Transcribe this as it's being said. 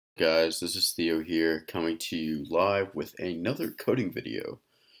guys? This is Theo here, coming to you live with another coding video.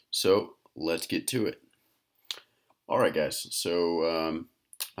 So let's get to it. Alright guys, I'm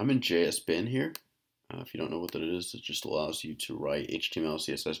in JS bin here. If you don't know what that is, it just allows you to write HTML,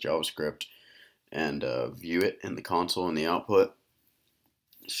 CSS, JavaScript and view it in the console and the output.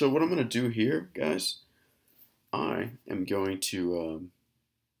 So what I'm going to do here, guys, I am going to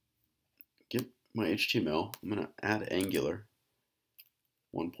get my HTML. I'm going to add Angular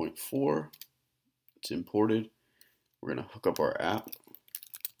 1.4. It's imported. We're going to hook up our app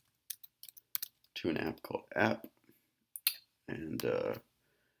to an app called app, and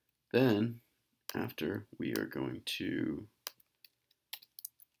then after we are going to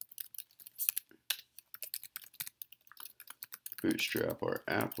bootstrap our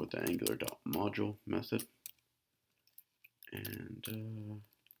app with the angular.module method, and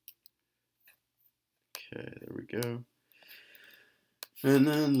okay, there we go. And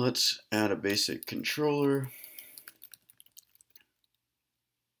then let's add a basic controller.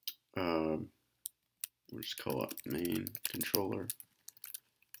 We'll just call it main controller.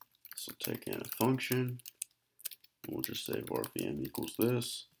 This will take in a function. We'll just say var VM equals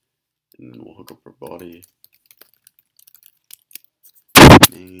this, and then we'll hook up our body.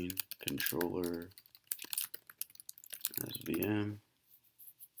 Main controller as VM.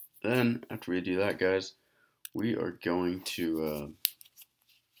 Then after we do that, guys, we are going to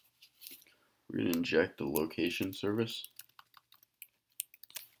inject the location service.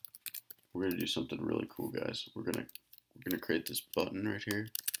 We're gonna do something really cool, guys. We're gonna create this button right here.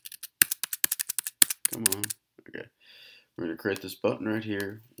 Come on. Okay. We're gonna create this button right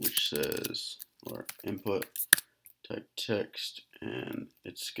here, which says our input type text, and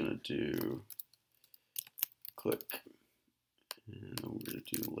it's gonna do click, and then we're gonna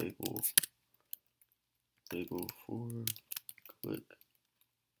do label for click.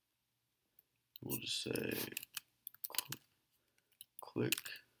 We'll just say click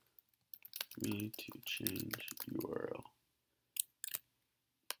me to change URL,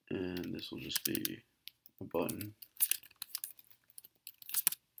 and this will just be a button.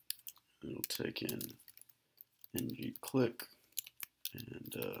 It'll take in ng click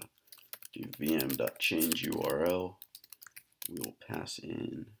and do vm.change URL. We will pass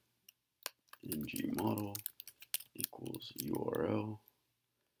in ng model equals URL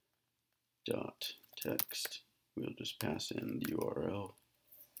dot text. We'll just pass in the URL.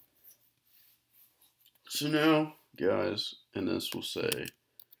 So now, guys, and this will say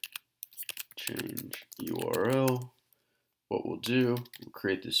change URL. What we'll do, we'll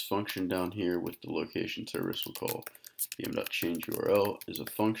create this function down here with the location service. We'll call vm.change URL is a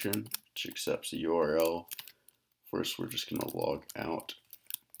function which accepts the URL. First, we're just going to log out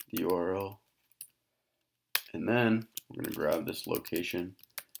the URL, and then we're going to grab this location.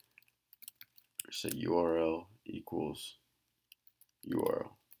 Say URL equals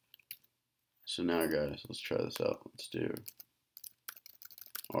URL. So now, guys, let's try this out. Let's do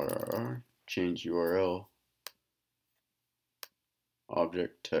RRR, change URL,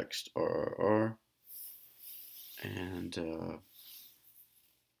 object text RRR, and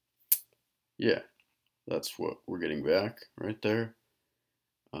yeah, that's what we're getting back right there.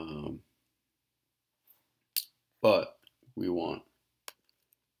 But we want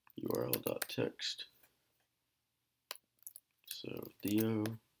URL.text. So Theo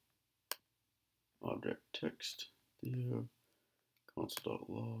object text Theo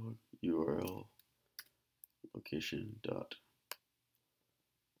console.log URL location dot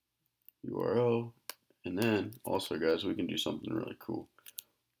URL, and then also, guys, we can do something really cool.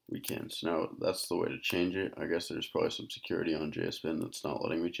 We can, so now that's the way to change it. I guess there's probably some security on JS bin that's not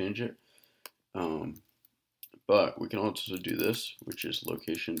letting me change it. But we can also do this, which is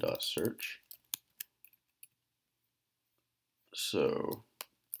location.search. So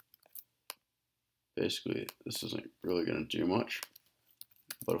basically, this isn't really going to do much,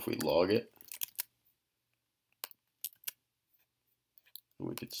 but if we log it,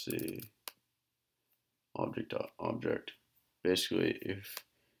 we could see object.object. Basically, if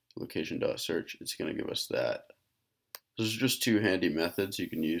location.search, it's going to give us that. Those are just two handy methods you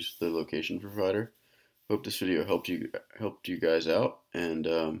can use the location provider. Hope this video helped you guys out,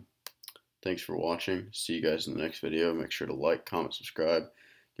 and thanks for watching. See you guys in the next video. Make sure to like, comment, subscribe,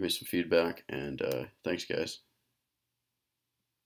 give me some feedback, and thanks, guys.